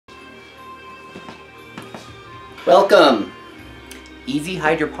Welcome, Easy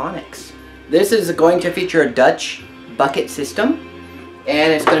Hydroponics. This is going to feature a Dutch bucket system,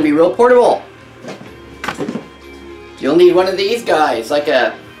 and it's going to be real portable. You'll need one of these guys, like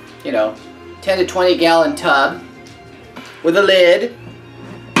a, 10 to 20 gallon tub with a lid.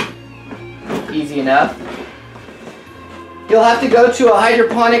 Easy enough. You'll have to go to a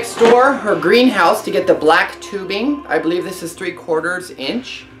hydroponic store or greenhouse to get the black tubing. I believe this is 3/4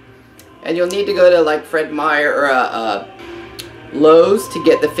 inch. And you'll need to go to like Fred Meyer or Lowe's to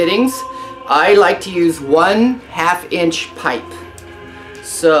get the fittings. I like to use 1/2 inch pipe.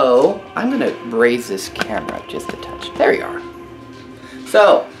 So I'm going to raise this camera just a touch. There you are.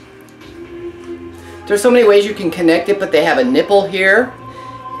 So there's so many ways you can connect it, but they have a nipple here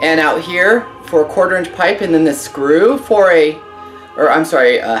and out here for a 1/4 inch pipe, and then the screw for a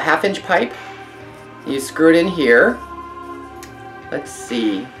 1/2 inch pipe. You screw it in here. Let's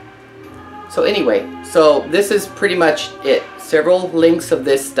see. So anyway, so this is pretty much it. Several links of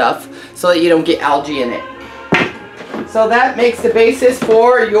this stuff so that you don't get algae in it. So that makes the basis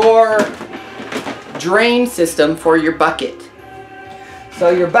for your drain system for your bucket. So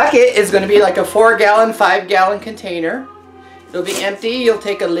your bucket is going to be like a 4-gallon, 5-gallon container. It'll be empty. You'll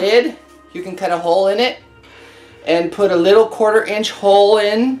take a lid. You can cut a hole in it and put a little 1/4 inch hole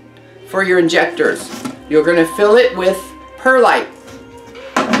in for your injectors. You're going to fill it with perlite.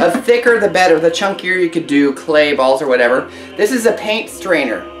 The thicker the better. The chunkier you could do clay balls or whatever. This is a paint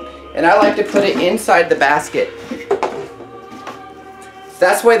strainer, and I like to put it inside the basket.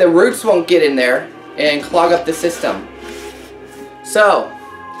 That's why the roots won't get in there and clog up the system. So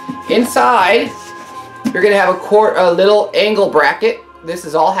inside you're going to have a little angle bracket. This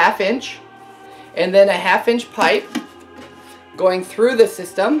is all 1/2 inch, and then a 1/2 inch pipe going through the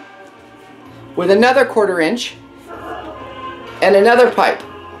system with another 1/4 inch and another pipe.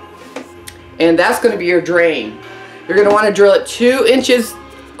 And that's going to be your drain. You're going to want to drill it 2 inches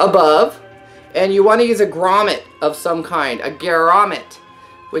above, and you want to use a grommet of some kind, a garommet,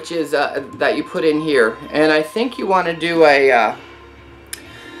 which is that you put in here. And I think you want to do a, I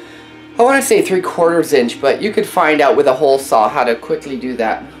want to say 3/4 inch, but you could find out with a hole saw how to quickly do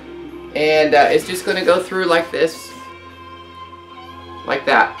that. And it's just going to go through like this, like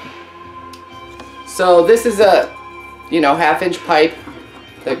that. So this is a, 1/2 inch pipe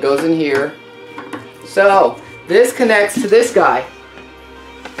that goes in here. So this connects to this guy.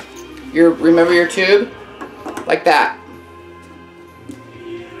 Remember your tube? Like that.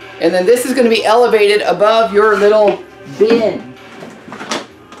 And then this is going to be elevated above your little bin.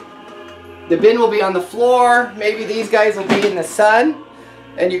 The bin will be on the floor. Maybe these guys will be in the sun,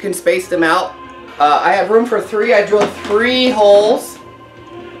 and you can space them out. I have room for 3. I drilled 3 holes.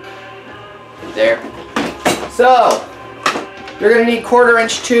 There. So you're going to need 1/4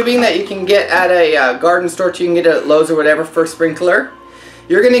 inch tubing that you can get at a garden store too. You can get at Lowe's or whatever for sprinkler.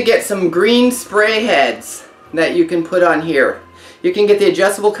 You're going to get some green spray heads that you can put on here. You can get the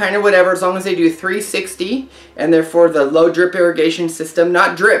adjustable kind or whatever, as long as they do 360, and they're for the low drip irrigation system.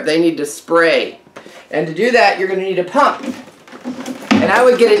 Not drip, they need to spray. And to do that, you're going to need a pump. And I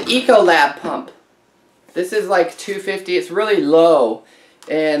would get an Ecolab pump. This is like $250. It's really low.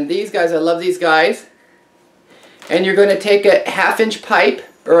 And these guys, I love these guys. And you're going to take a 1/2 inch pipe,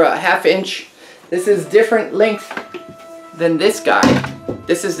 or a 1/2 inch. This is different length than this guy.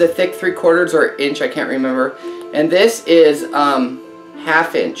 This is the thick 3/4 or inch, I can't remember. And this is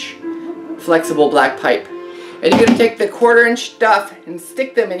 1/2 inch flexible black pipe. And you're going to take the 1/4 inch stuff and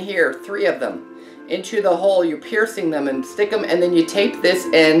stick them in here, 3 of them, into the hole. You're piercing them and stick them, and then you tape this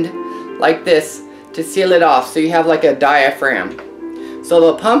end like this to seal it off, so you have like a diaphragm. So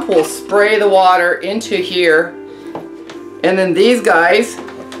the pump will spray the water into here, and then these guys,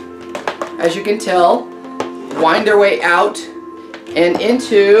 as you can tell, wind their way out and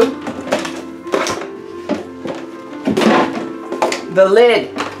into the lid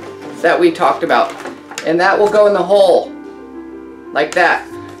that we talked about, and that will go in the hole like that.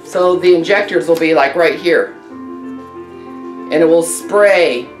 So the injectors will be like right here, and it will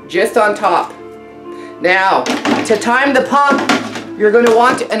spray just on top. Now, to time the pump, you're going to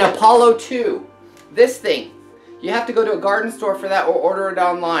want an Apollo 2. This thing. You have to go to a garden store for that or order it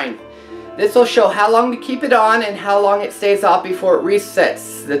online. This will show how long to keep it on and how long it stays off before it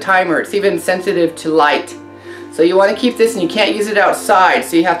resets the timer. It's even sensitive to light. So you want to keep this, and you can't use it outside,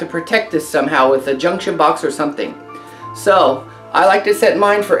 so you have to protect this somehow with a junction box or something. So I like to set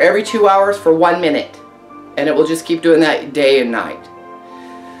mine for every 2 hours for 1 minute, and it will just keep doing that day and night.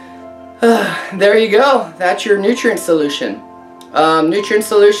 There you go. That's your nutrient solution. Nutrient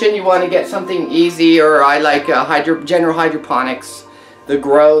solution, you want to get something easy, or I like general hydroponics, the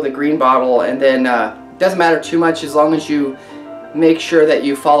green bottle, and then Doesn't matter too much as long as you make sure that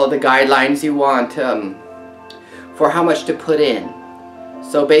you follow the guidelines you want for how much to put in.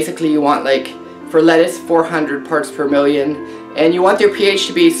 So basically you want, like for lettuce, 400 parts per million, and you want their pH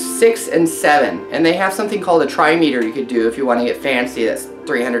to be 6 and 7. And they have something called a trimeter you could do if you want to get fancy. That's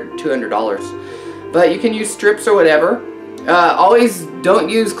 $300, $200. But you can use strips or whatever. Always don't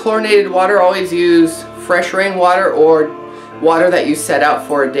use chlorinated water. Always use fresh rainwater or water that you set out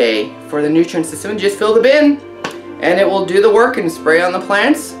for a day for the nutrient system. Just fill the bin and it will do the work and spray on the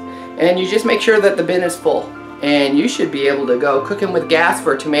plants. And you just make sure that the bin is full. And you should be able to go cooking with gas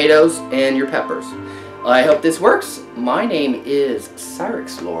for tomatoes and your peppers. I hope this works. My name is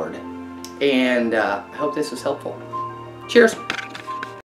Cyrix Lord, and I hope this was helpful. Cheers.